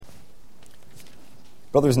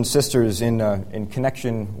Brothers and sisters, in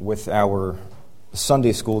connection with our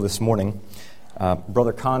Sunday school this morning,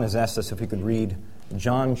 Brother Khan has asked us if we could read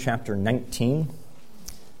John chapter 19,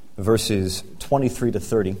 verses 23 to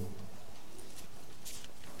 30.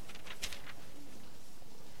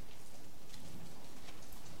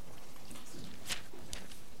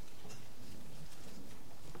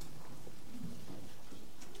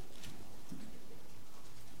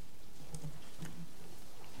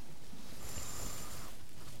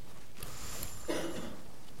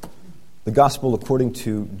 The Gospel according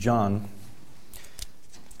to John,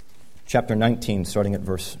 chapter 19, starting at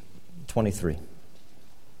verse 23.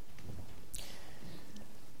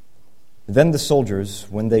 Then the soldiers,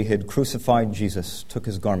 when they had crucified Jesus, took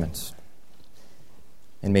his garments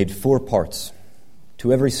and made 4 parts,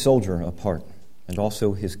 to every soldier a part, and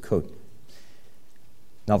also his coat.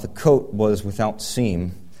 Now the coat was without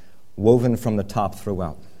seam, woven from the top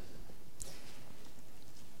throughout.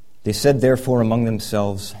 They said therefore among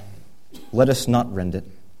themselves, "Let us not rend it,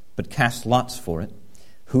 but cast lots for it,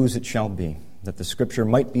 whose it shall be, that the scripture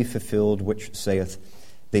might be fulfilled, which saith,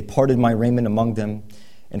 They parted my raiment among them,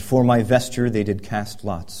 and for my vesture they did cast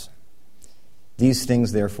lots. These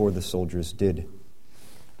things therefore the soldiers did.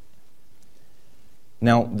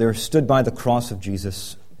 Now there stood by the cross of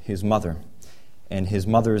Jesus his mother, and his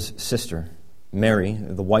mother's sister, Mary,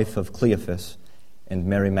 the wife of Cleophas, and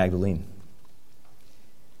Mary Magdalene.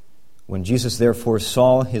 When Jesus therefore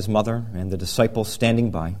saw his mother and the disciple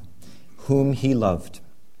standing by, whom he loved,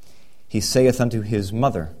 he saith unto his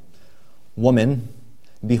mother, Woman,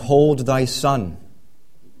 behold thy son.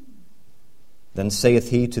 Then saith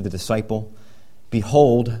he to the disciple,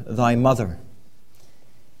 Behold thy mother.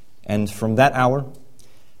 And from that hour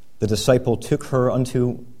the disciple took her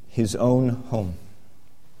unto his own home.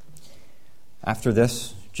 After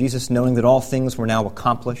this, Jesus, knowing that all things were now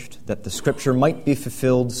accomplished, that the scripture might be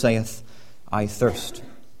fulfilled, saith, I thirst.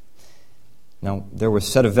 Now there was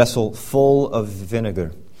set a vessel full of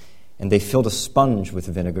vinegar, and they filled a sponge with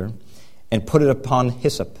vinegar, and put it upon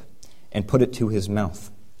hyssop, and put it to his mouth.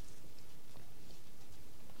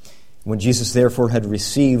 When Jesus therefore had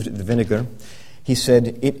received the vinegar, he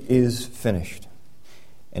said, It is finished.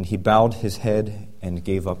 And he bowed his head and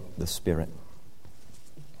gave up the spirit.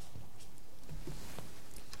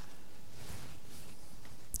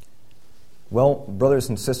 Well, brothers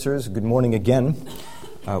and sisters, good morning again.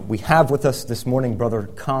 We have with us this morning Brother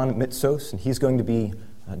Khan Mitsos, and he's going to be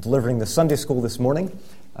delivering the Sunday school this morning.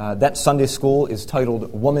 That Sunday school is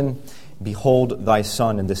titled, Woman, Behold Thy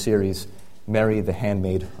Son, in the series, Mary, the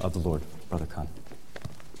Handmaid of the Lord. Brother Khan.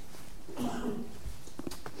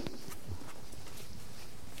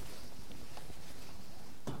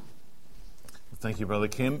 Thank you, Brother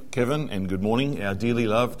Kevin, and good morning, our dearly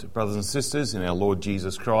loved brothers and sisters in our Lord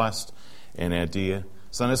Jesus Christ, and our dear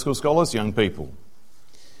Sunday School scholars, young people.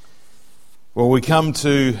 Well, we come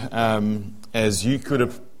to, as you could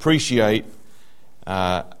appreciate,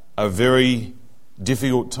 a very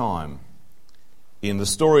difficult time in the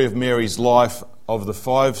story of Mary's life. Of the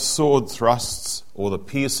 5 sword thrusts, or the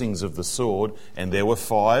piercings of the sword, and there were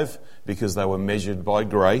 5 because they were measured by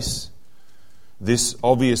grace, this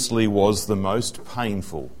obviously was the most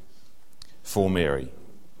painful for Mary.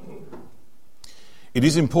 It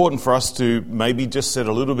is important for us to maybe just set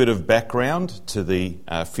a little bit of background to the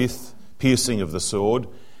 5th piercing of the sword.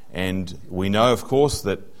 And we know, of course,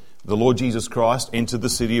 that the Lord Jesus Christ entered the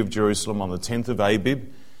city of Jerusalem on the 10th of Abib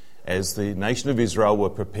as the nation of Israel were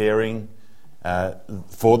preparing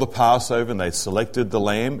for the Passover, and they selected the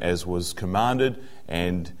lamb as was commanded,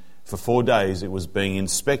 and for 4 days it was being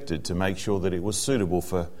inspected to make sure that it was suitable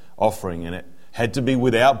for offering, and it had to be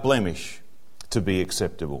without blemish to be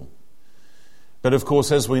acceptable. But of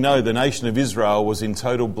course, as we know, the nation of Israel was in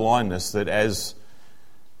total blindness, that as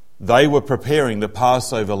they were preparing the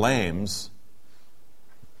Passover lambs,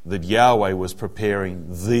 that Yahweh was preparing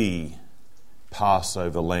the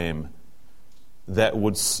Passover lamb that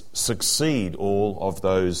would succeed all of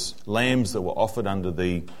those lambs that were offered under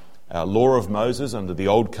the law of Moses, under the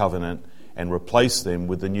Old Covenant, and replace them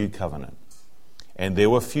with the New Covenant. And there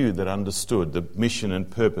were few that understood the mission and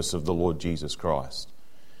purpose of the Lord Jesus Christ.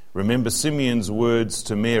 Remember Simeon's words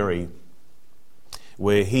to Mary,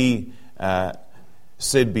 where he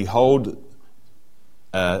said, Behold,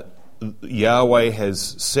 Yahweh has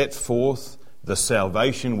set forth the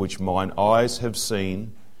salvation which mine eyes have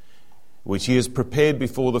seen, which he has prepared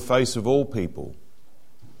before the face of all people,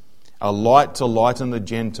 a light to lighten the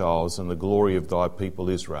Gentiles and the glory of thy people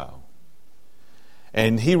Israel.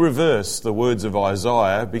 And he reversed the words of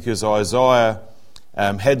Isaiah, because Isaiah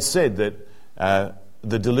had said that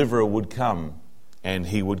the deliverer would come and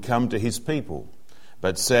he would come to his people.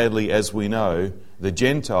 But sadly, as we know, the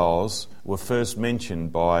Gentiles were first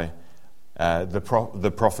mentioned by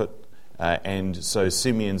the prophet, and so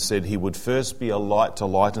Simeon said he would first be a light to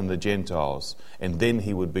lighten the Gentiles, and then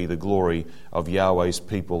he would be the glory of Yahweh's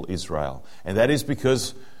people Israel. And that is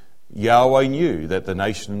because Yahweh knew that the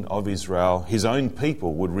nation of Israel, his own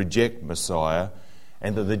people, would reject Messiah,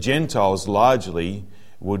 and that the Gentiles largely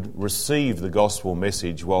would receive the gospel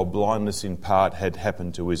message while blindness in part had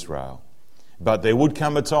happened to Israel. But there would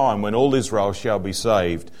come a time when all Israel shall be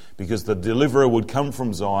saved, because the deliverer would come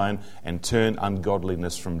from Zion and turn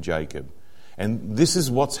ungodliness from Jacob. And this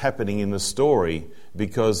is what's happening in the story,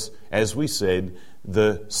 because, as we said,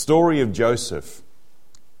 the story of Joseph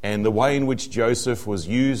and the way in which Joseph was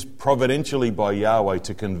used providentially by Yahweh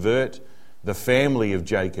to convert the family of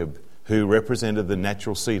Jacob, who represented the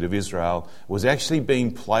natural seed of Israel, was actually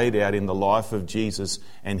being played out in the life of Jesus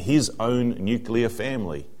and his own nuclear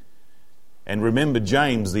family. And remember,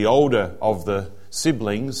 James, the older of the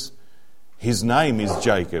siblings, his name is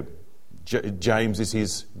Jacob. James is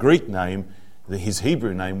his Greek name. His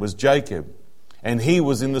Hebrew name was Jacob. And he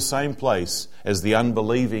was in the same place as the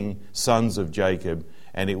unbelieving sons of Jacob.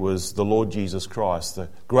 And it was the Lord Jesus Christ, the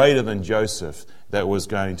greater than Joseph, that was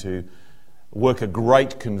going to work a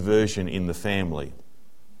great conversion in the family.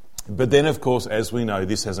 But then, of course, as we know,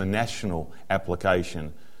 this has a national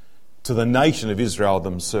application to the nation of Israel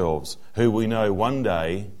themselves, who we know one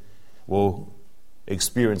day will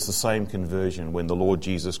experience the same conversion when the Lord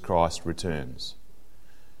Jesus Christ returns.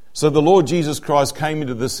 So the Lord Jesus Christ came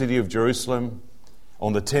into the city of Jerusalem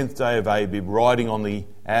on the 10th day of Abib, riding on the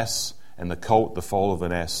ass and the colt, the foal of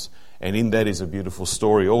an ass. And in that is a beautiful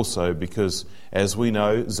story also, because as we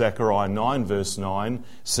know, Zechariah 9 verse 9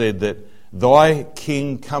 said that thy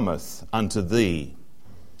king cometh unto thee.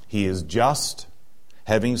 He is just,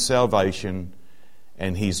 having salvation,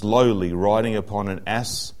 and he's lowly, riding upon an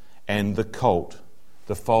ass and the colt,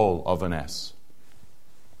 the foal of an ass.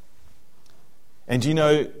 And you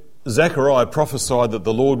know, Zechariah prophesied that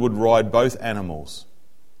the Lord would ride both animals.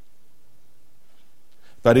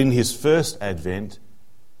 But in his first advent,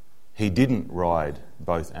 he didn't ride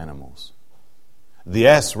both animals. The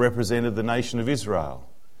ass represented the nation of Israel.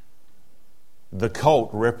 The colt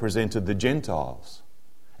represented the Gentiles.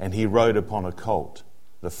 And he rode upon a colt,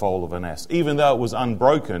 the foal of an ass. Even though it was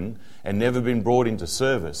unbroken and never been brought into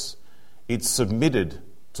service, it submitted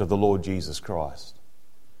to the Lord Jesus Christ.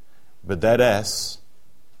 But that ass,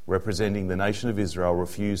 representing the nation of Israel,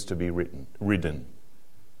 refused to be ridden.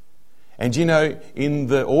 And you know, in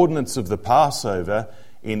the ordinance of the Passover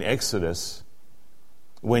in Exodus,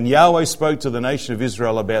 when Yahweh spoke to the nation of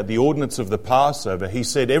Israel about the ordinance of the Passover, he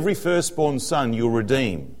said, every firstborn son you'll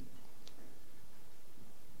redeem,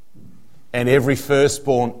 and every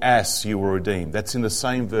firstborn ass you will redeem. That's in the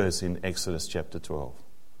same verse in Exodus chapter 12,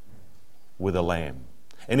 with a lamb.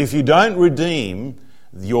 And if you don't redeem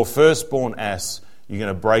your firstborn ass, you're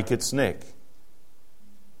going to break its neck.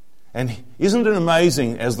 And isn't it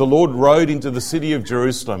amazing, as the Lord rode into the city of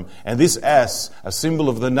Jerusalem, and this ass, a symbol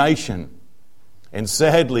of the nation, and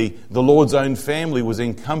sadly the Lord's own family was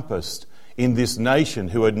encompassed in this nation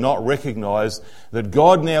who had not recognized that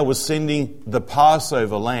God now was sending the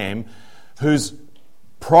Passover lamb, whose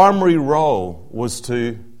primary role was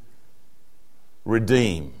to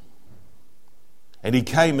redeem. And he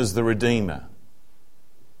came as the Redeemer.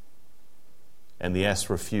 And the ass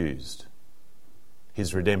refused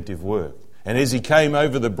his redemptive work. And as he came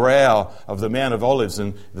over the brow of the Mount of Olives,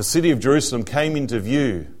 and the city of Jerusalem came into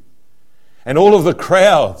view, and all of the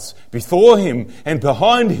crowds before him and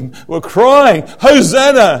behind him were crying,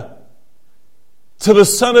 Hosanna to the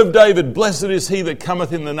Son of David, blessed is he that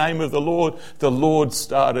cometh in the name of the Lord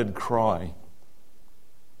started crying.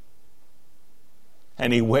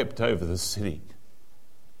 And he wept over the city.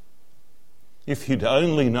 If you'd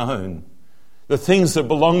only known the things that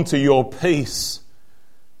belong to your peace,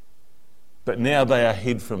 but now they are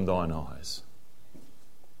hid from thine eyes.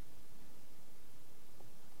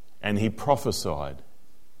 And he prophesied,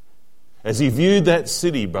 as he viewed that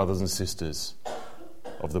city, brothers and sisters,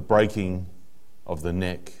 of the breaking of the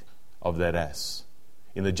neck of that ass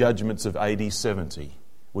in the judgments of AD 70,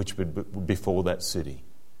 which would befall that city.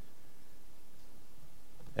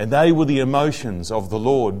 And they were the emotions of the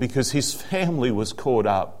Lord, because his family was caught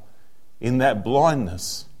up in that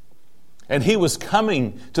blindness. And he was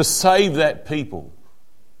coming to save that people.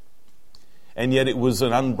 And yet it was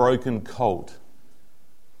an unbroken colt,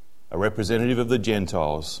 a representative of the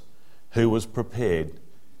Gentiles, who was prepared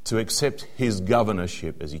to accept his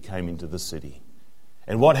governorship as he came into the city.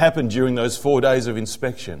 And what happened during those 4 days of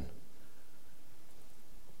inspection?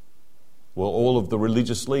 Well, all of the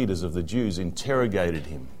religious leaders of the Jews interrogated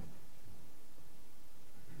him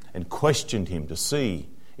and questioned him to see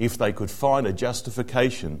if they could find a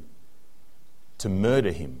justification to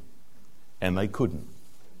murder him. And they couldn't.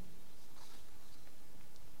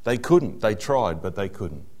 They couldn't. They tried, but they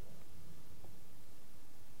couldn't.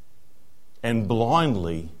 And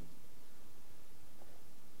blindly,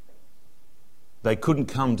 they couldn't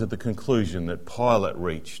come to the conclusion that Pilate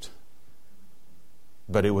reached.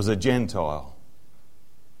 But it was a Gentile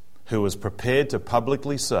who was prepared to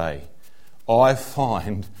publicly say, I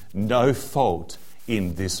find no fault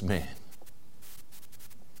in this man.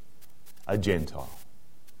 A Gentile.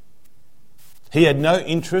 He had no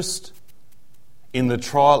interest in the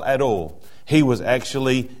trial at all. He was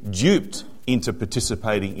actually duped into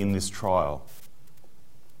participating in this trial.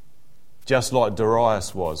 Just like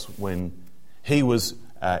Darius was when he was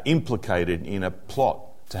implicated in a plot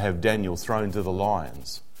to have Daniel thrown to the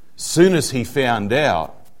lions. Soon as he found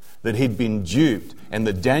out that he'd been duped and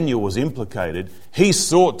that Daniel was implicated, he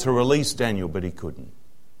sought to release Daniel, but he couldn't.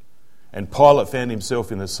 And Pilate found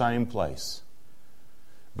himself in the same place.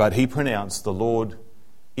 But he pronounced the Lord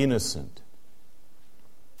innocent.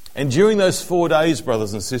 And during those 4 days,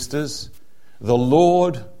 brothers and sisters, the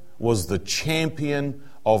Lord was the champion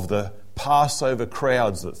of the Passover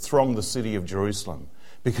crowds that thronged the city of Jerusalem.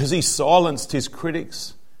 Because he silenced his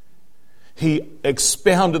critics, he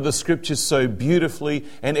expounded the scriptures so beautifully,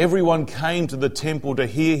 and everyone came to the temple to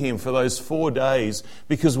hear him for those 4 days.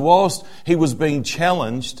 Because whilst he was being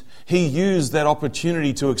challenged, he used that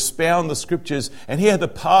opportunity to expound the scriptures, and he had the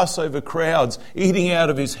Passover crowds eating out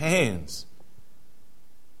of his hands.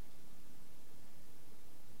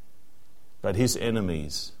 But his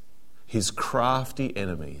enemies, his crafty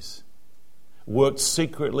enemies, worked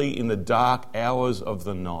secretly in the dark hours of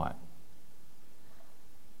the night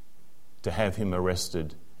to have him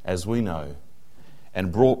arrested, as we know,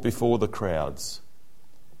 and brought before the crowds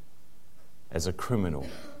as a criminal.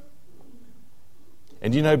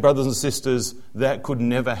 And you know, brothers and sisters, that could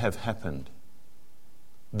never have happened.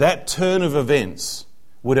 That turn of events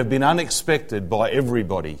would have been unexpected by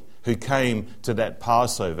everybody who came to that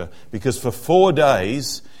Passover, because for 4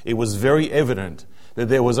 days it was very evident that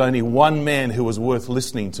there was only one man who was worth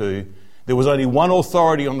listening to. There was only one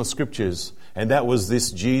authority on the scriptures, and that was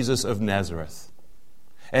this Jesus of Nazareth.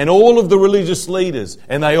 And all of the religious leaders,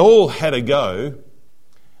 and they all had a go,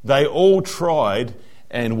 they all tried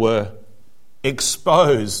and were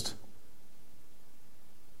exposed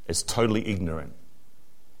as totally ignorant.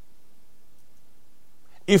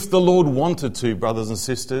 If the Lord wanted to, brothers and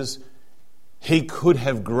sisters, he could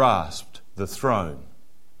have grasped the throne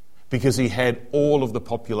because he had all of the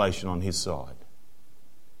population on his side.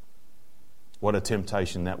 What a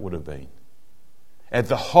temptation that would have been. At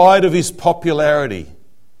the height of his popularity,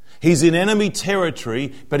 he's in enemy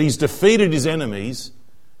territory, but he's defeated his enemies.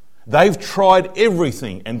 They've tried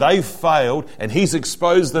everything and they've failed, and he's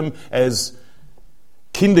exposed them as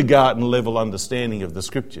kindergarten level understanding of the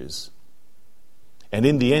scriptures. And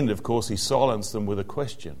in the end, of course, he silenced them with a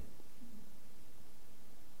question.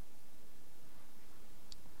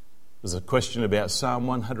 There's a question about Psalm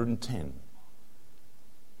 110.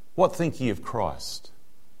 What think ye of Christ?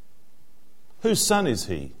 Whose son is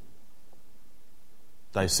he?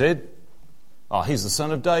 They said, he's the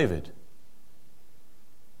son of David.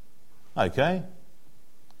 Okay.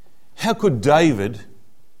 How could David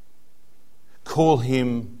call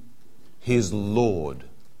him his Lord?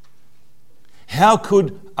 How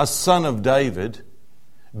could a son of David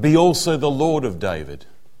be also the Lord of David?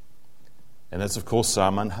 And that's, of course,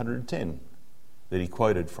 Psalm 110 that he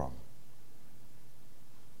quoted from.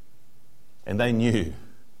 And they knew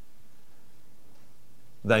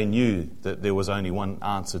that there was only one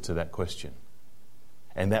answer to that question.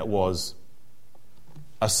 And that was,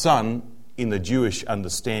 a son in the Jewish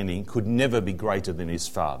understanding could never be greater than his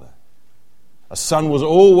father. A son was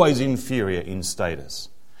always inferior in status.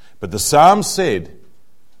 But the psalm said,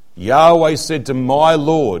 Yahweh said to my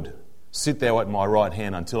Lord, sit thou at my right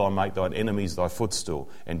hand until I make thine enemies thy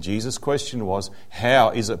footstool. And Jesus' question was, how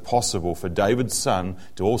is it possible for David's son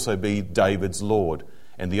to also be David's Lord?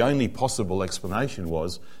 And the only possible explanation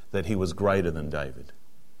was that he was greater than David,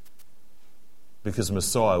 because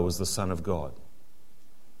Messiah was the Son of God.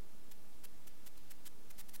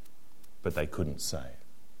 But they couldn't say it,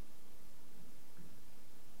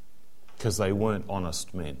 because they weren't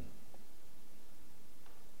honest men.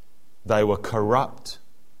 They were corrupt,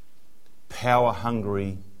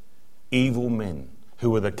 power-hungry, evil men who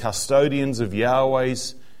were the custodians of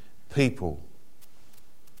Yahweh's people.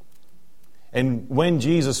 And when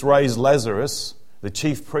Jesus raised Lazarus, the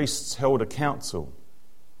chief priests held a council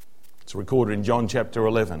It's recorded in John chapter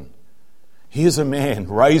 11. Here's a man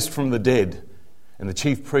raised from the dead, and the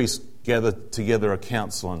chief priests gather together a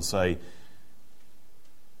council and say,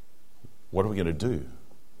 what are we going to do?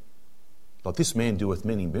 Like, this man doeth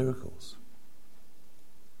many miracles.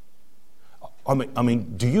 I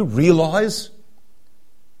mean, do you realise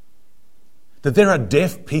that there are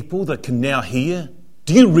deaf people that can now hear?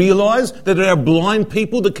 Do you realise that there are blind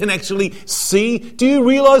people that can actually see? Do you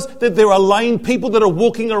realise that there are lame people that are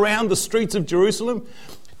walking around the streets of Jerusalem?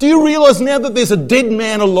 Do you realise now that there's a dead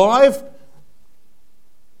man alive?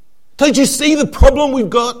 Don't you see the problem we've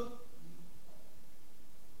got?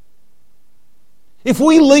 If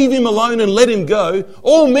we leave him alone and let him go,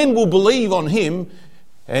 all men will believe on him,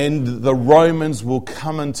 and the Romans will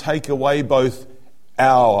come and take away both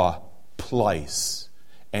our place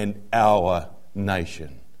and our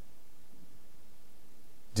nation.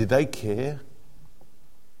 Did they care?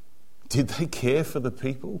 Did they care for the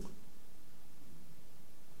people?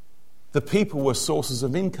 The people were sources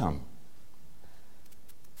of income.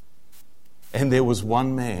 And there was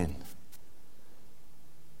one man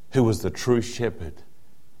who was the true shepherd,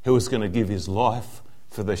 who was going to give his life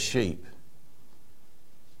for the sheep.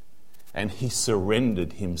 And he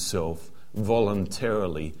surrendered himself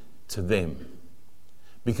voluntarily to them.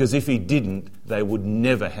 Because if he didn't, they would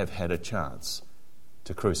never have had a chance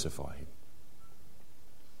to crucify him.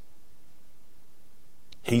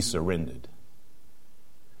 He surrendered.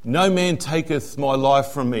 No man taketh my life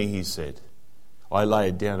from me, he said. I lay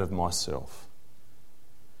it down of myself.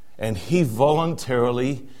 And he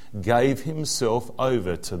voluntarily gave himself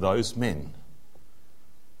over to those men.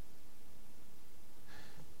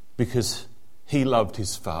 Because he loved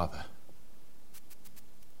his Father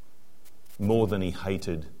more than he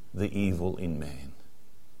hated the evil in man.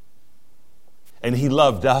 And he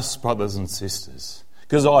loved us, brothers and sisters.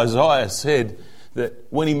 Because Isaiah said that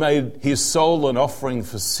when he made his soul an offering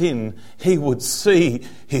for sin, he would see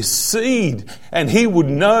his seed and he would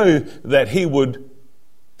know that he would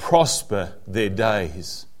prosper their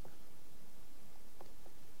days.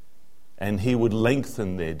 And he would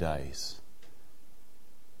lengthen their days.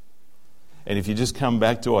 And if you just come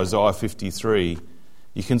back to Isaiah 53,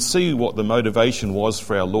 you can see what the motivation was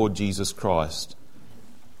for our Lord Jesus Christ.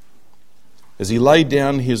 As he laid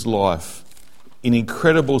down his life in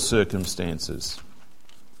incredible circumstances.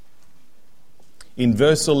 In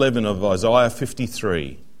verse 11 of Isaiah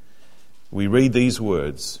 53, we read these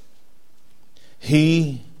words,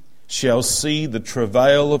 He shall see the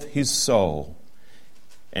travail of his soul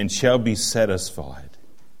and shall be satisfied.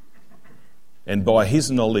 And by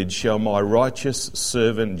his knowledge shall my righteous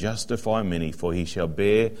servant justify many, for he shall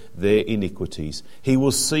bear their iniquities. He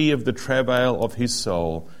will see of the travail of his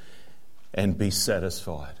soul and be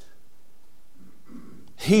satisfied.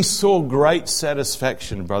 He saw great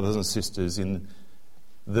satisfaction, brothers and sisters, in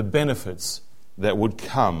the benefits that would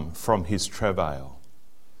come from his travail.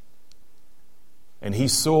 And he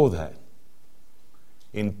saw that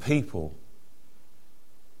in people.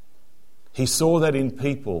 He saw that in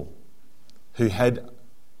people who had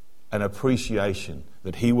an appreciation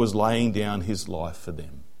that he was laying down his life for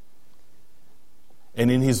them.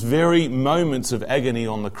 And in his very moments of agony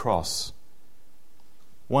on the cross,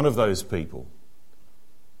 one of those people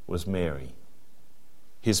was Mary,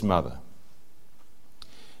 his mother.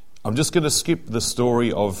 I'm just going to skip the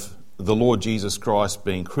story of the Lord Jesus Christ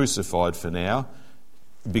being crucified for now,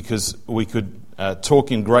 because we could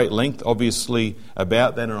talk in great length, obviously,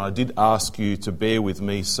 about that, and I did ask you to bear with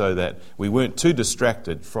me so that we weren't too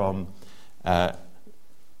distracted from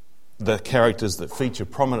the characters that feature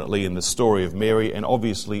prominently in the story of Mary, and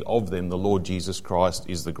obviously of them the Lord Jesus Christ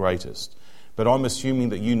is the greatest. But I'm assuming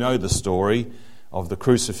that you know the story of the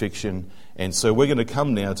crucifixion, and so we're going to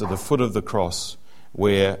come now to the foot of the cross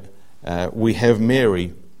where we have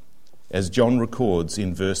Mary, as John records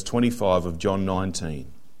in verse 25 of John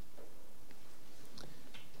 19.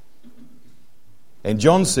 And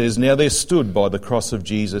John says, Now there stood by the cross of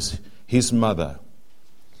Jesus his mother,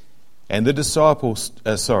 and the disciples,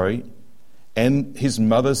 and his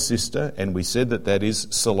mother's sister, and we said that is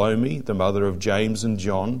Salome, the mother of James and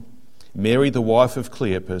John, Mary the wife of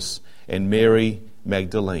Cleopas, and Mary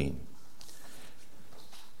Magdalene.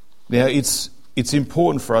 Now it's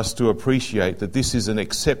important for us to appreciate that this is an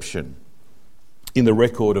exception in the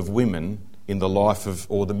record of women in the life of,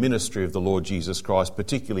 or the ministry of the Lord Jesus Christ,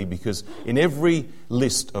 particularly because in every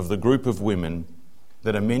list of the group of women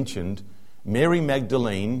that are mentioned, Mary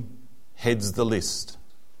Magdalene heads the list.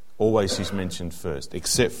 Always she's mentioned first,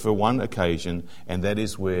 except for one occasion, and that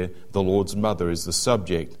is where the Lord's mother is the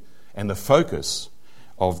subject and the focus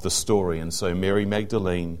of the story. And so Mary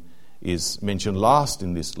Magdalene is mentioned last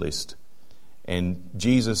in this list and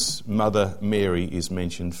Jesus' mother Mary is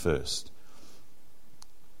mentioned first.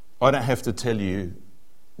 I don't have to tell you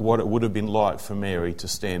what it would have been like for Mary to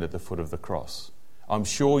stand at the foot of the cross. I'm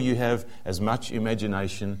sure you have as much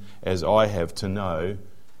imagination as I have to know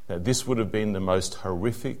that this would have been the most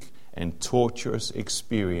horrific and torturous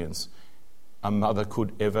experience a mother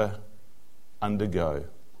could ever undergo.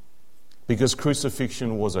 Because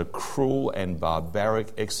crucifixion was a cruel and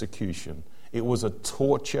barbaric execution. It was a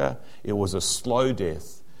torture, it was a slow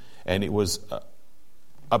death, and it was,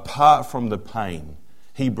 apart from the pain,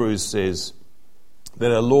 Hebrews says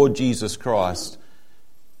that our Lord Jesus Christ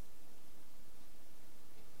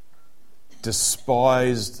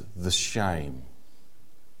despised the shame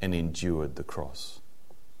and endured the cross.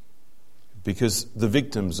 Because the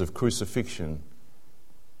victims of crucifixion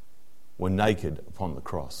were naked upon the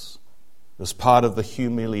cross. It was part of the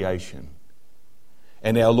humiliation.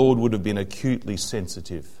 And our Lord would have been acutely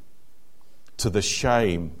sensitive to the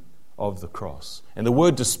shame of the cross. And the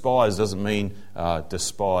word despise doesn't mean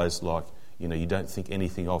despise like, you don't think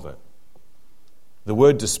anything of it. The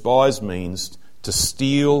word despise means to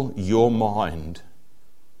steel your mind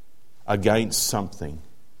against something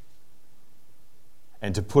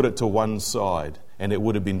and to put it to one side. And it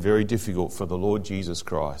would have been very difficult for the Lord Jesus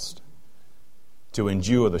Christ to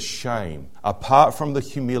endure the shame, apart from the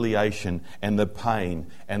humiliation and the pain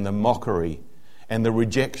and the mockery and the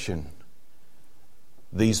rejection.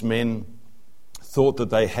 These men thought that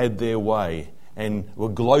they had their way and were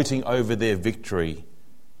gloating over their victory.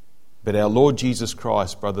 But our Lord Jesus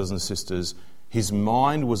Christ, brothers and sisters, his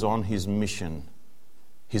mind was on his mission,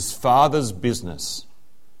 his Father's business,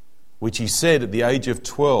 which he said at the age of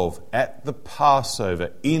 12 at the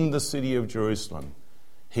Passover in the city of Jerusalem.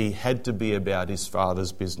 He had to be about his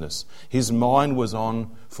Father's business. His mind was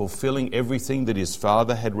on fulfilling everything that his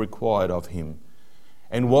Father had required of him.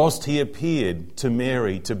 And whilst he appeared to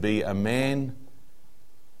Mary to be a man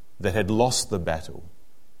that had lost the battle,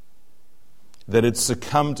 that had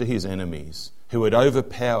succumbed to his enemies, who had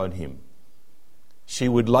overpowered him, she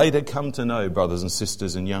would later come to know, brothers and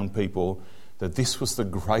sisters and young people, that this was the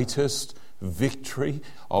greatest victory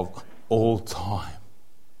of all time.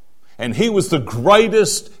 And he was the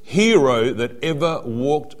greatest hero that ever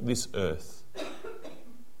walked this earth.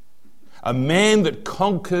 A man that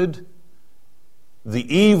conquered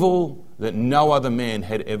the evil that no other man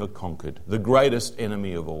had ever conquered. The greatest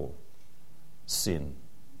enemy of all, sin.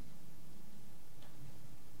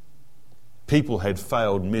 People had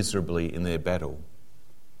failed miserably in their battle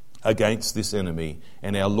against this enemy.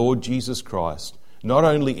 And our Lord Jesus Christ not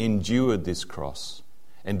only endured this cross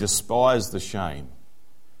and despised the shame,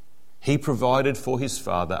 he provided for his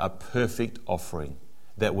Father a perfect offering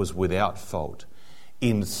that was without fault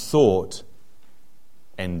in thought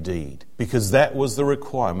and deed, because that was the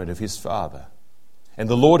requirement of his Father. And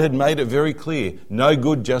the Lord had made it very clear, no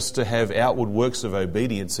good just to have outward works of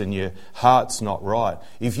obedience and your heart's not right.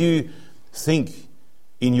 If you think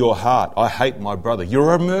in your heart, I hate my brother,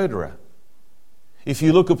 you're a murderer. If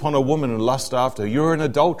you look upon a woman and lust after her, you're an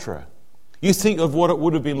adulterer. You think of what it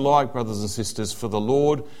would have been like, brothers and sisters, for the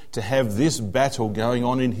Lord to have this battle going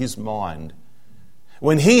on in his mind.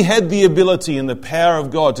 When he had the ability and the power of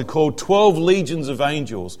God to call 12 legions of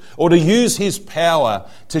angels, or to use his power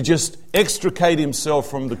to just extricate himself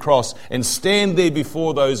from the cross and stand there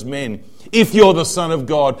before those men, if you're the Son of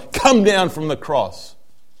God, come down from the cross.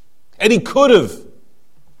 And he could have.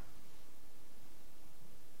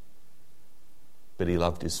 But he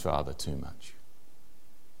loved his Father too much.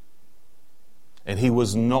 And he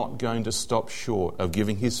was not going to stop short of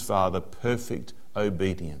giving his Father perfect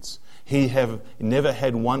obedience. He never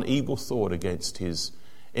had one evil thought against his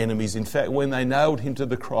enemies. In fact, when they nailed him to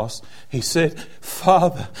the cross, he said,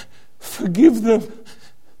 Father, forgive them.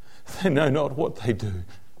 They know not what they do.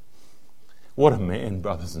 What a man,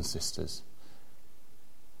 brothers and sisters.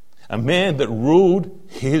 A man that ruled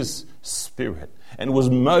his spirit and was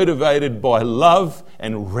motivated by love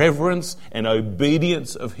and reverence and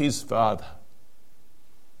obedience of his Father.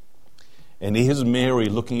 And here's Mary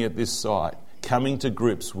looking at this sight, coming to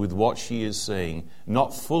grips with what she is seeing,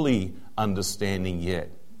 not fully understanding yet.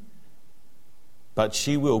 But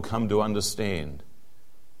she will come to understand,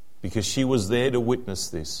 because she was there to witness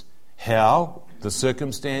this. How, the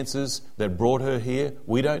circumstances that brought her here,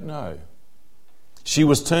 we don't know. She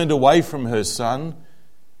was turned away from her son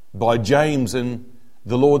by James and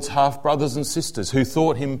the Lord's half-brothers and sisters, who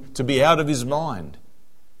thought him to be out of his mind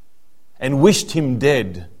and wished him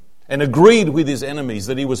dead, and agreed with his enemies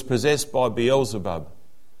that he was possessed by Beelzebub.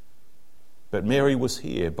 But Mary was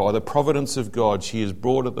here. By the providence of God, she is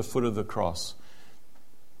brought at the foot of the cross,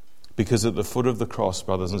 Because at the foot of the cross,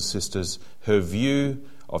 brothers and sisters, her view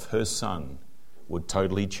of her son would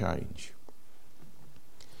totally change.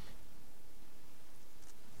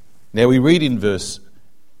 Now we read in verse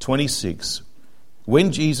 26,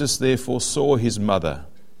 "When Jesus therefore saw his mother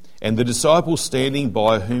and the disciple standing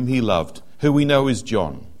by whom he loved," who we know is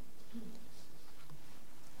John,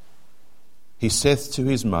 "he saith to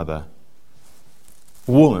his mother,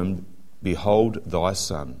 Woman, behold thy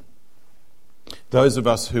son." Those of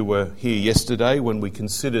us who were here yesterday when we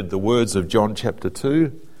considered the words of John chapter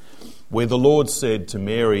 2, where the Lord said to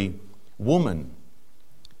Mary, "Woman,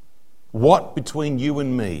 what between you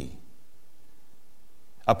and me?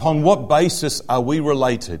 Upon what basis are we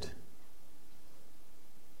related?"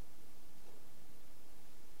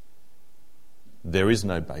 There is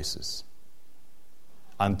no basis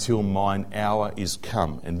until mine hour is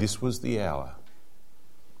come. And this was the hour.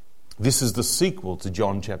 This is the sequel to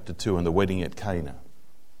John chapter 2 and the wedding at Cana.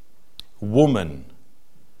 "Woman,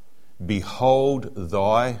 behold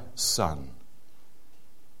thy son."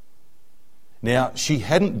 Now, she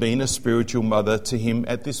hadn't been a spiritual mother to him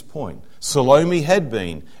at this point. Salome had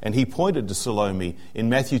been, and he pointed to Salome in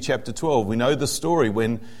Matthew chapter 12. We know the story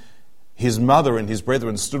when his mother and his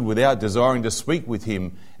brethren stood without, desiring to speak with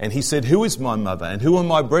him, and he said, "Who is my mother and who are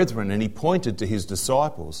my brethren?" And he pointed to his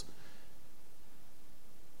disciples.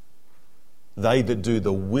 "They that do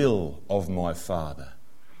the will of my Father,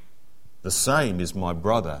 the same is my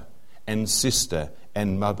brother and sister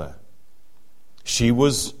and mother." She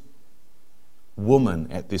was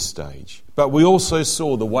woman at this stage. But we also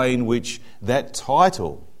saw the way in which that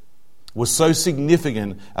title was so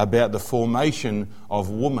significant about the formation of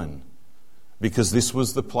woman, because this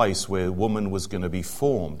was the place where woman was going to be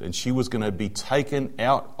formed, and she was going to be taken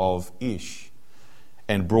out of Ish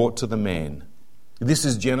and brought to the man. This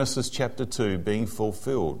is Genesis chapter 2 being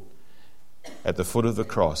fulfilled at the foot of the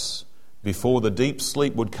cross, before the deep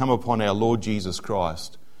sleep would come upon our Lord Jesus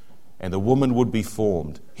Christ and the woman would be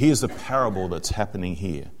formed. Here's a parable that's happening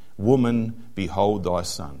here. "Woman, behold thy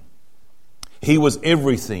son." He was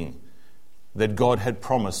everything that God had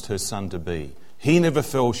promised her son to be. He never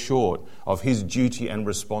fell short of his duty and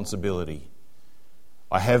responsibility.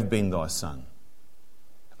 "I have been thy son,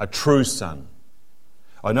 a true son.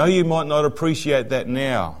 I know you might not appreciate that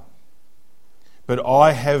now, but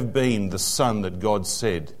I have been the son that God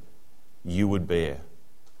said you would bear.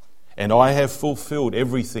 And I have fulfilled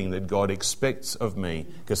everything that God expects of me,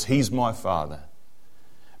 because he's my father.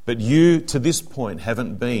 But you, to this point,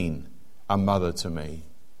 haven't been a mother to me."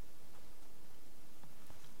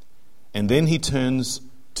 And then he turns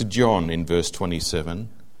to John in verse 27.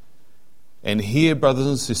 And here, brothers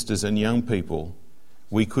and sisters and young people,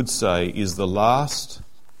 we could say is the last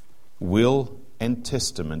will and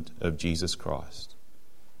testament of Jesus Christ.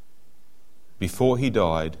 Before he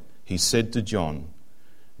died, he said to John,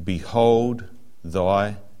 "Behold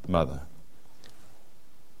thy mother."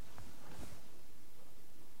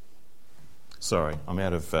 Sorry, I'm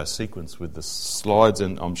out of sequence with the slides,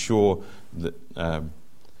 and I'm sure that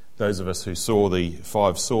those of us who saw the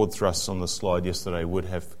 5 sword thrusts on the slide yesterday would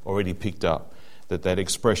have already picked up that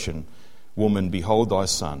expression, "Woman, behold thy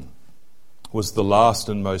son," was the last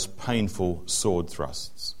and most painful sword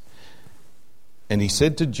thrusts. And he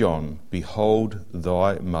said to John, "Behold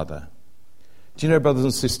thy mother." Do you know, brothers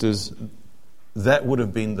and sisters, that would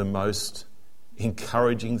have been the most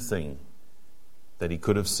encouraging thing that he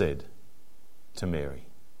could have said to Mary.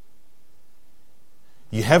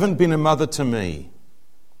 "You haven't been a mother to me."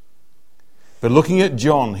 But looking at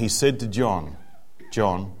John, he said to John,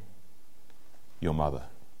 "John, your mother.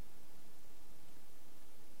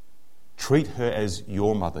 Treat her as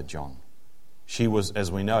your mother, John." She was,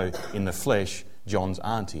 as we know, in the flesh, John's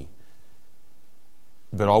auntie.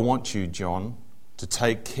 "But I want you, John, to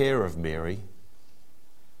take care of Mary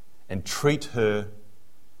and treat her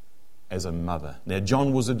as a mother." Now,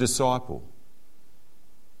 John was a disciple.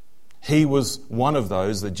 He was one of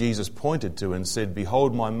those that Jesus pointed to and said,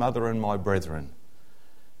 "Behold my mother and my brethren."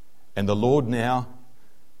 And the Lord now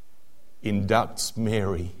inducts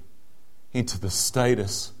Mary into the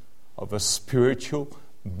status of a spiritual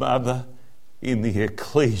mother in the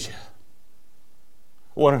ecclesia.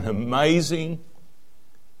 What an amazing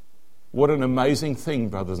thing,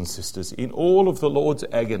 brothers and sisters, in all of the Lord's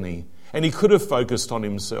agony. And he could have focused on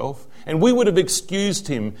himself, and we would have excused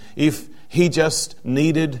him if he just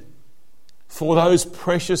needed, for those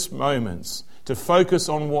precious moments, to focus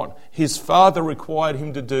on what his Father required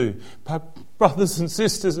him to do. But brothers and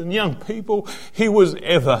sisters and young people, he was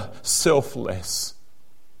ever selfless.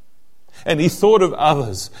 And he thought of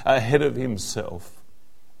others ahead of himself.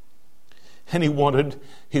 And he wanted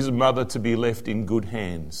his mother to be left in good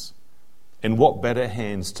hands. And what better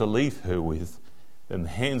hands to leave her with than the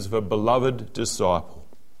hands of a beloved disciple,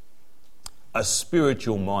 a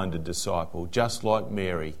spiritual-minded disciple, just like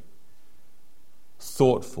Mary,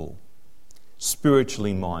 thoughtful,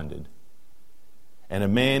 spiritually minded, and a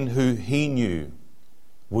man who he knew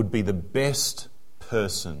would be the best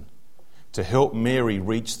person to help Mary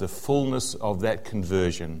reach the fullness of that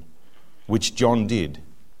conversion, which John did.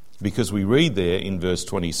 Because we read there in verse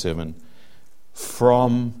 27,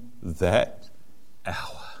 from that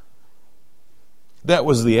hour. That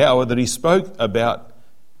was the hour that he spoke about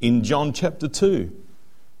in John chapter 2.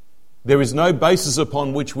 There is no basis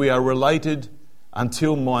upon which we are related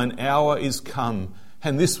until mine hour is come.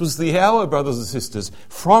 And this was the hour, brothers and sisters.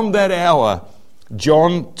 From that hour,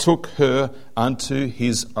 John took her unto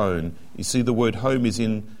his own. You see, the word home is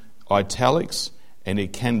in italics and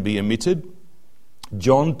it can be omitted.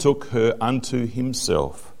 John took her unto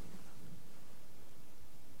himself.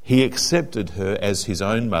 He accepted her as his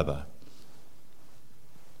own mother.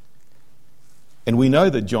 And we know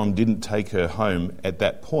that John didn't take her home at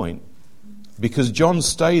that point because John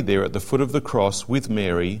stayed there at the foot of the cross with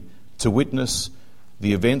Mary to witness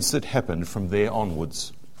the events that happened from there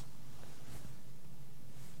onwards.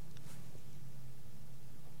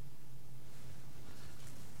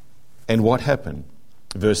 And what happened?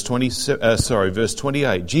 Verse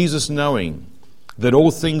 28. Jesus, knowing that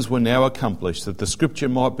all things were now accomplished, that the scripture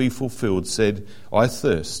might be fulfilled, said, I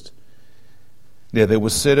thirst. Now there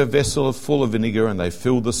was set a vessel full of vinegar, and they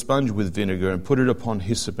filled the sponge with vinegar and put it upon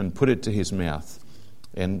hyssop and put it to his mouth.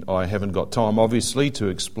 And I haven't got time, obviously, to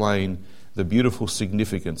explain the beautiful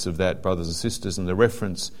significance of that, brothers and sisters, and the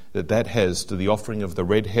reference that that has to the offering of the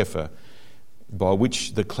red heifer, by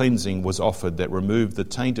which the cleansing was offered that removed the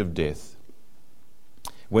taint of death.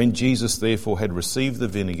 When Jesus therefore had received the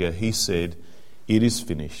vinegar, he said, it is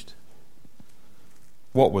finished.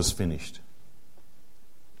 What was finished?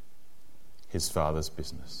 His Father's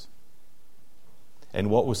business. And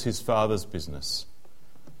what was his Father's business?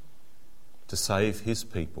 To save his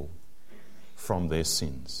people from their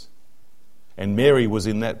sins. And Mary was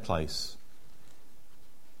in that place.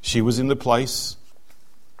 She was in the place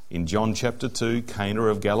in John chapter 2, Cana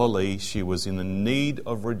of Galilee. She was in the need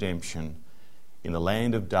of redemption in the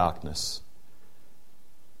land of darkness.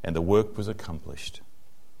 And the work was accomplished.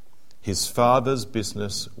 His Father's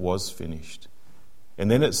business was finished. And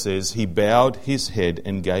then it says, he bowed his head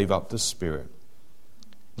and gave up the spirit.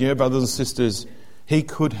 You know, brothers and sisters, he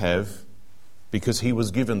could have, because he was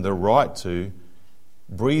given the right to,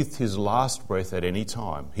 breathed his last breath at any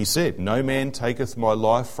time. He said, no man taketh my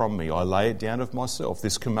life from me. I lay it down of myself.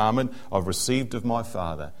 This commandment I've received of my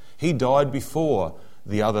Father. He died before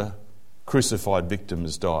the other crucified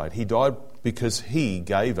victims died. He died because he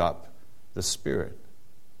gave up the spirit.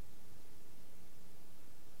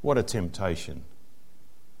 What a temptation.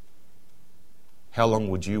 How long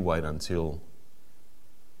would you wait until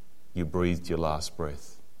you breathed your last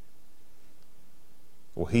breath?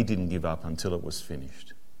 Well, he didn't give up until it was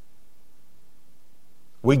finished.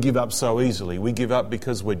 We give up so easily. We give up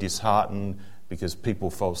because we're disheartened, because people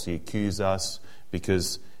falsely accuse us,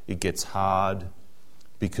 because it gets hard,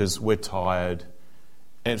 because we're tired.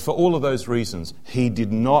 And for all of those reasons, he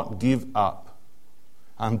did not give up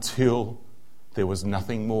until there was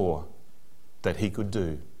nothing more that he could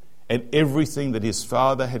do. And everything that his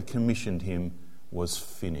Father had commissioned him was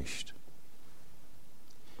finished.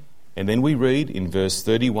 And then we read in verse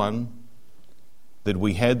 31 that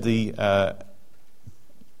we had the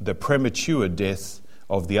premature death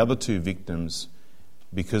of the other two victims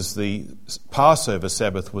because the Passover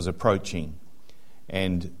Sabbath was approaching.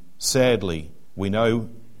 And sadly, we know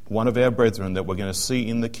one of our brethren that we're going to see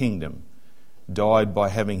in the kingdom died by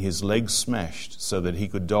having his legs smashed so that he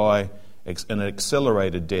could die an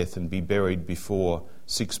accelerated death and be buried before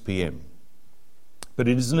 6 p.m. But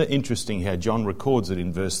isn't it interesting how John records it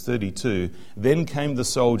in verse 32? Then came the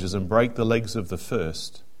soldiers and brake the legs of the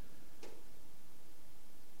first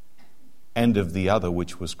and of the other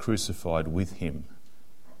which was crucified with him.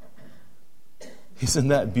 Isn't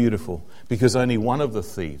that beautiful? Because only one of the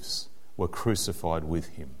thieves were crucified with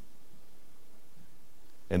him.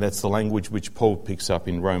 And that's the language which Paul picks up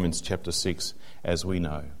in Romans chapter 6, as we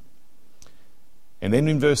know. And then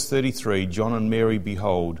in verse 33, John and Mary,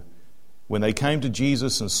 behold, when they came to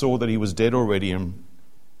Jesus and saw that he was dead already and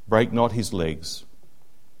brake not his legs,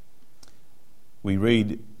 we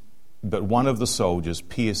read, but one of the soldiers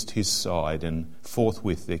pierced his side, and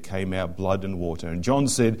forthwith there came out blood and water. And John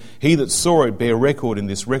said, he that saw it bare record, and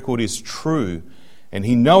this record is true, and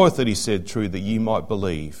he knoweth that he said true, that ye might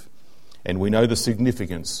believe. And we know the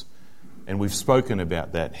significance, and we've spoken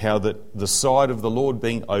about that, how that the side of the Lord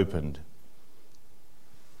being opened,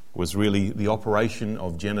 was really the operation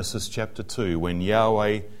of Genesis chapter 2, when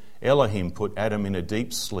Yahweh Elohim put Adam in a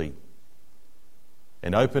deep sleep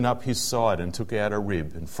and opened up his side and took out a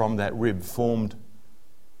rib, and from that rib formed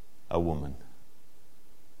a woman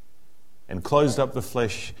and closed up the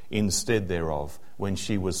flesh instead thereof when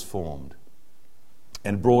she was formed,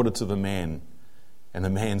 and brought it to the man. And the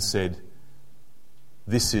man said,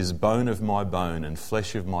 "This is bone of my bone and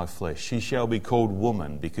flesh of my flesh. She shall be called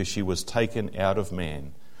woman, because she was taken out of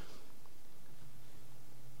man."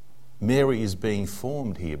 Mary is being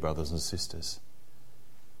formed here, brothers and sisters.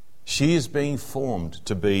 She is being formed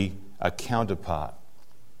to be a counterpart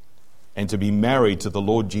and to be married to the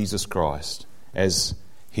Lord Jesus Christ as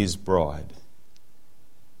his bride.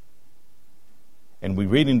 And we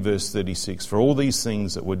read in verse 36, "For all these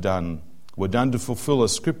things that were done to fulfill a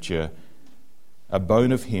scripture, a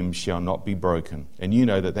bone of him shall not be broken." And you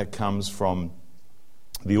know that comes from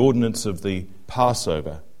the ordinance of the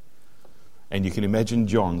Passover. And you can imagine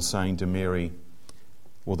John saying to Mary,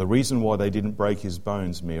 "Well, the reason why they didn't break his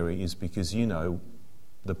bones, Mary, is because, you know,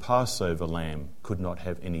 the Passover lamb could not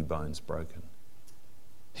have any bones broken.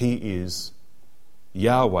 He is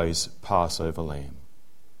Yahweh's Passover lamb."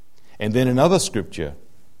 And then another scripture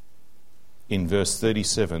in verse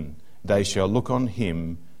 37, "They shall look on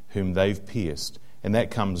him whom they've pierced." And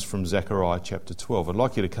that comes from Zechariah chapter 12. I'd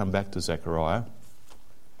like you to come back to Zechariah.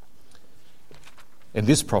 And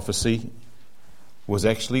this prophecy was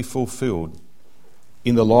actually fulfilled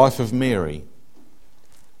in the life of Mary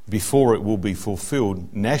before it will be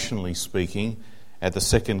fulfilled, nationally speaking, at the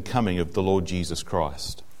second coming of the Lord Jesus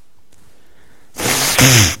Christ.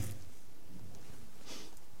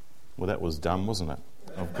 Well, that was dumb, wasn't it?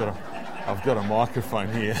 I've got a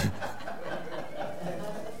microphone here.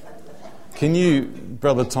 Can you,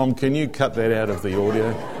 Brother Tom, can you cut that out of the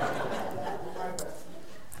audio?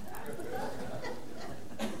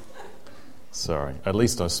 Sorry, at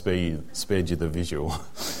least I spared you the visual.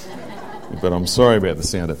 But I'm sorry about the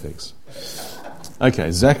sound effects.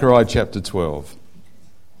 Okay, Zechariah chapter 12.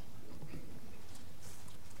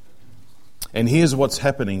 And here's what's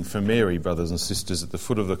happening for Mary, brothers and sisters, at the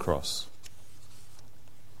foot of the cross.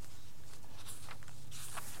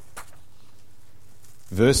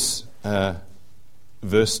 Verse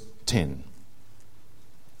 10.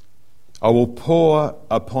 "I will pour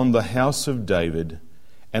upon the house of David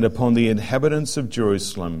and upon the inhabitants of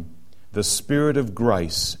Jerusalem the spirit of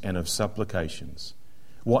grace and of supplications."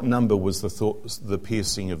 What number was the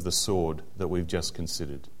piercing of the sword that we've just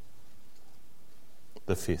considered?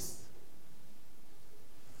 The 5th.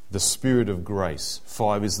 The spirit of grace.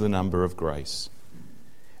 5 is the number of grace.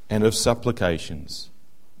 And of supplications.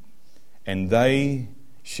 "And they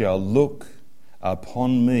shall look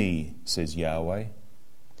upon me," says Yahweh.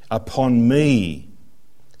 "Upon me,"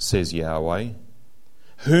 says Yahweh,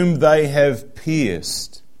 "whom they have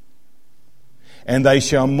pierced. And they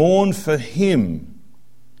shall mourn for him,"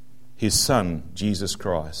 his Son, Jesus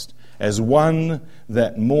Christ, "as one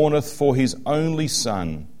that mourneth for his only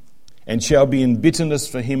son, and shall be in bitterness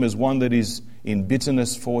for him as one that is in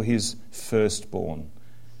bitterness for his firstborn."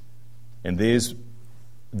 And there's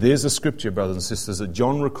a scripture, brothers and sisters, that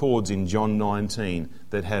John records in John 19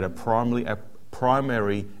 that had a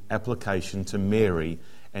primary application to Mary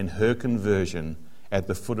and her conversion at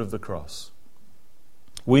the foot of the cross.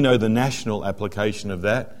 We know the national application of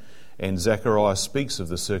that, and Zechariah speaks of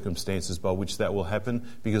the circumstances by which that will happen,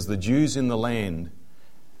 because the Jews in the land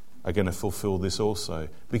are going to fulfill this also.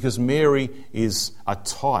 Because Mary is a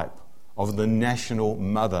type of the national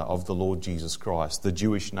mother of the Lord Jesus Christ, the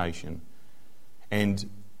Jewish nation. And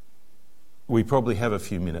we probably have a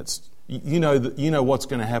few minutes. You know what's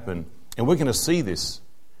going to happen, and we're going to see this.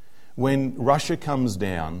 When Russia comes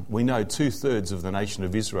down, we know 2/3 of the nation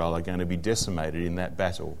of Israel are going to be decimated in that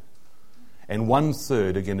battle. And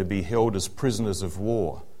 1/3 are going to be held as prisoners of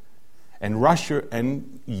war. And Russia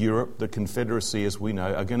and Europe, the Confederacy as we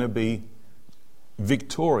know, are going to be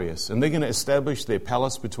victorious. And they're going to establish their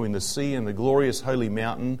palace between the sea and the glorious holy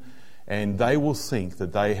mountain. And they will think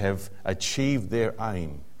that they have achieved their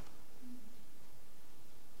aim.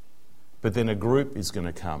 But then a group is going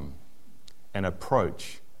to come and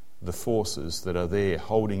approach the forces that are there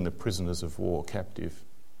holding the prisoners of war captive.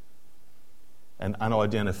 An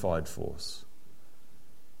unidentified force.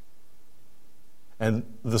 And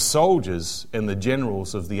the soldiers and the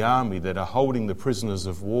generals of the army that are holding the prisoners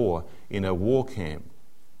of war in a war camp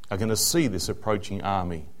are going to see this approaching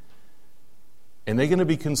army. And they're going to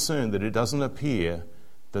be concerned that it doesn't appear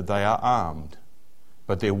that they are armed,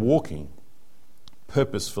 but they're walking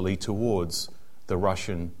purposefully towards the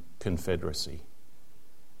Russian Confederacy.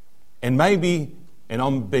 And maybe And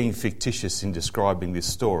I'm being fictitious in describing this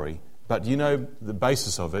story, but you know the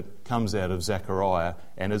basis of it comes out of Zechariah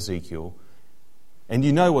and Ezekiel. And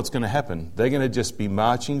you know what's going to happen. They're going to just be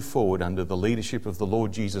marching forward under the leadership of the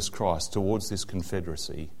Lord Jesus Christ towards this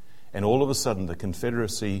confederacy. And all of a sudden the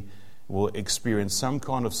confederacy will experience some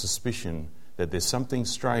kind of suspicion that there's something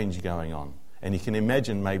strange going on. And you can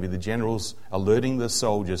imagine maybe the generals alerting the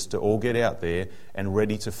soldiers to all get out there and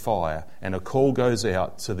ready to fire. And a call goes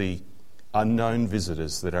out to the unknown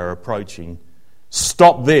visitors that are approaching,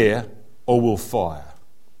 stop there or we'll fire.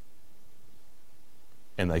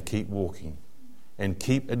 And they keep walking and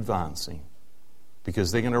keep advancing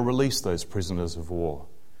because they're going to release those prisoners of war.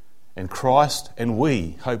 And Christ and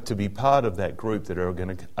we hope to be part of that group that are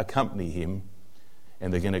going to accompany him,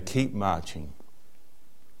 and they're going to keep marching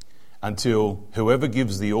until whoever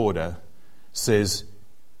gives the order says,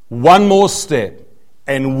 one more step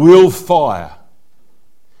and we'll fire.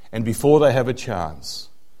 And before they have a chance,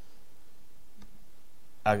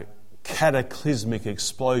 a cataclysmic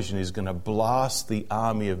explosion is going to blast the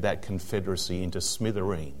army of that confederacy into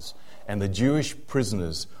smithereens. And the Jewish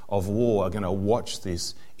prisoners of war are going to watch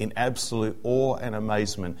this in absolute awe and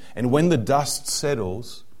amazement. And when the dust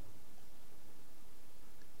settles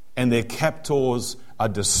and their captors are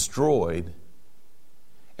destroyed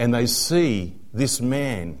and they see this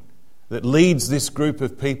man that leads this group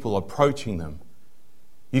of people approaching them,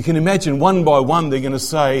 you can imagine one by one they're going to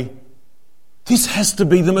say, this has to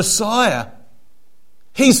be the Messiah.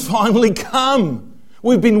 He's finally come.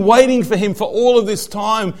 We've been waiting for him for all of this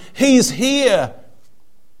time. He's here.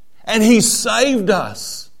 And he saved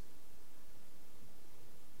us.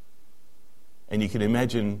 And you can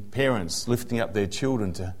imagine parents lifting up their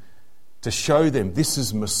children to show them this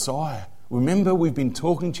is Messiah. Remember, we've been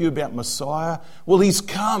talking to you about Messiah? Well, he's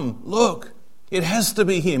come. Look, it has to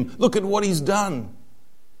be him. Look at what he's done.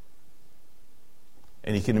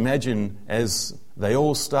 And you can imagine as they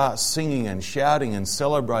all start singing and shouting and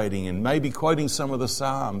celebrating and maybe quoting some of the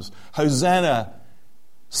Psalms, Hosanna,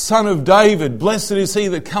 Son of David, blessed is he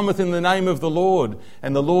that cometh in the name of the Lord.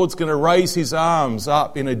 And the Lord's going to raise his arms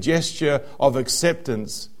up in a gesture of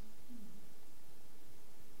acceptance.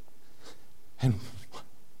 And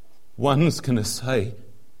one's going to say,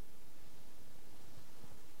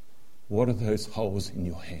 what are those holes in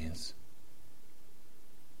your hands?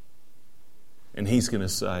 And he's going to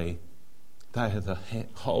say, they are the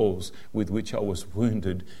holes with which I was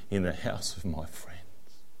wounded in the house of my friends.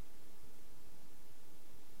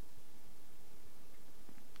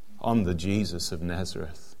 I'm the Jesus of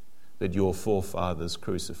Nazareth that your forefathers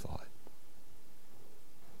crucified.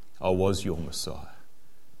 I was your Messiah.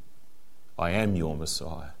 I am your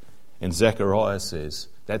Messiah. And Zechariah says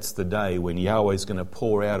that's the day when Yahweh's going to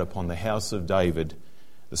pour out upon the house of David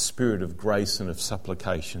the spirit of grace and of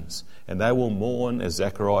supplications. And they will mourn, as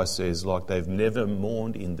Zechariah says, like they've never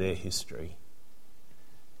mourned in their history.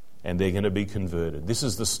 And they're going to be converted. This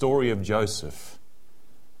is the story of Joseph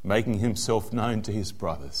making himself known to his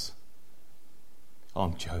brothers.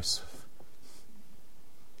 I'm Joseph,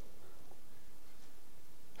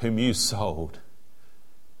 whom you sold.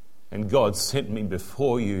 And God sent me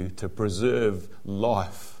before you to preserve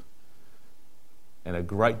life and a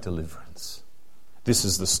great deliverance. This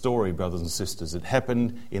is the story, brothers and sisters. It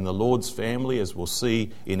happened in the Lord's family, as we'll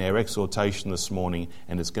see in our exhortation this morning,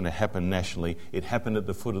 and it's going to happen nationally. It happened at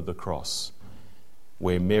the foot of the cross,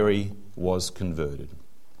 where Mary was converted.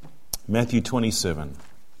 Matthew 27,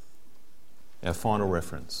 our final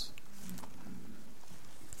reference.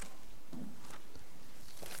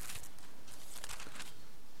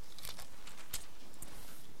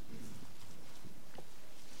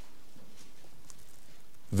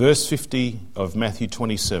 Verse 50 of Matthew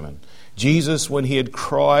 27. Jesus, when he had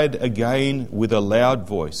cried again with a loud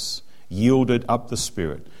voice, yielded up the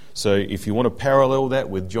Spirit. So if you want to parallel that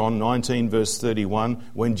with John 19 verse 31,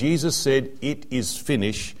 when Jesus said, "It is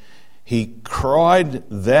finished," he cried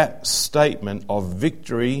that statement of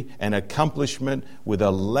victory and accomplishment with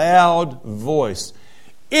a loud voice.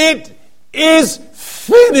 It is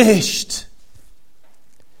finished!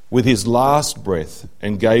 With his last breath,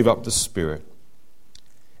 and gave up the spirit.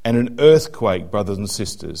 And an earthquake, brothers and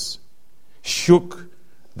sisters, shook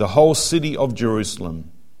the whole city of Jerusalem.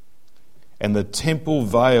 And the temple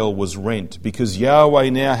veil was rent, because Yahweh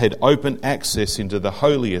now had open access into the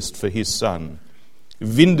holiest for his Son,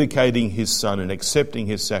 vindicating his Son and accepting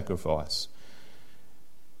his sacrifice.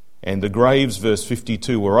 And the graves, verse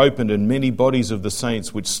 52, were opened, and many bodies of the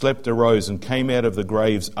saints which slept arose and came out of the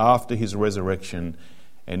graves after his resurrection,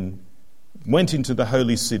 and went into the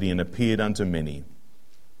holy city and appeared unto many.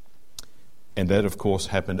 And that, of course,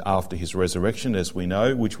 happened after his resurrection, as we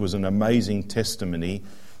know, which was an amazing testimony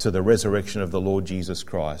to the resurrection of the Lord Jesus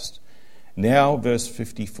Christ. Now, verse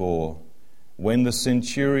 54, when the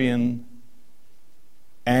centurion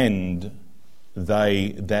and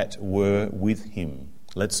they that were with him,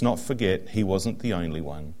 let's not forget he wasn't the only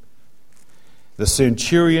one. The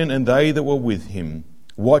centurion and they that were with him,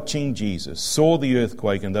 watching Jesus, saw the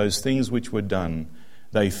earthquake and those things which were done.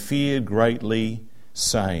 They feared greatly,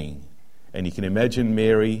 saying, and you can imagine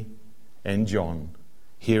Mary and John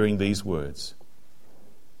hearing these words,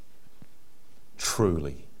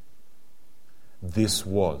 truly, this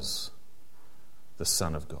was the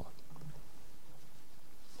Son of God.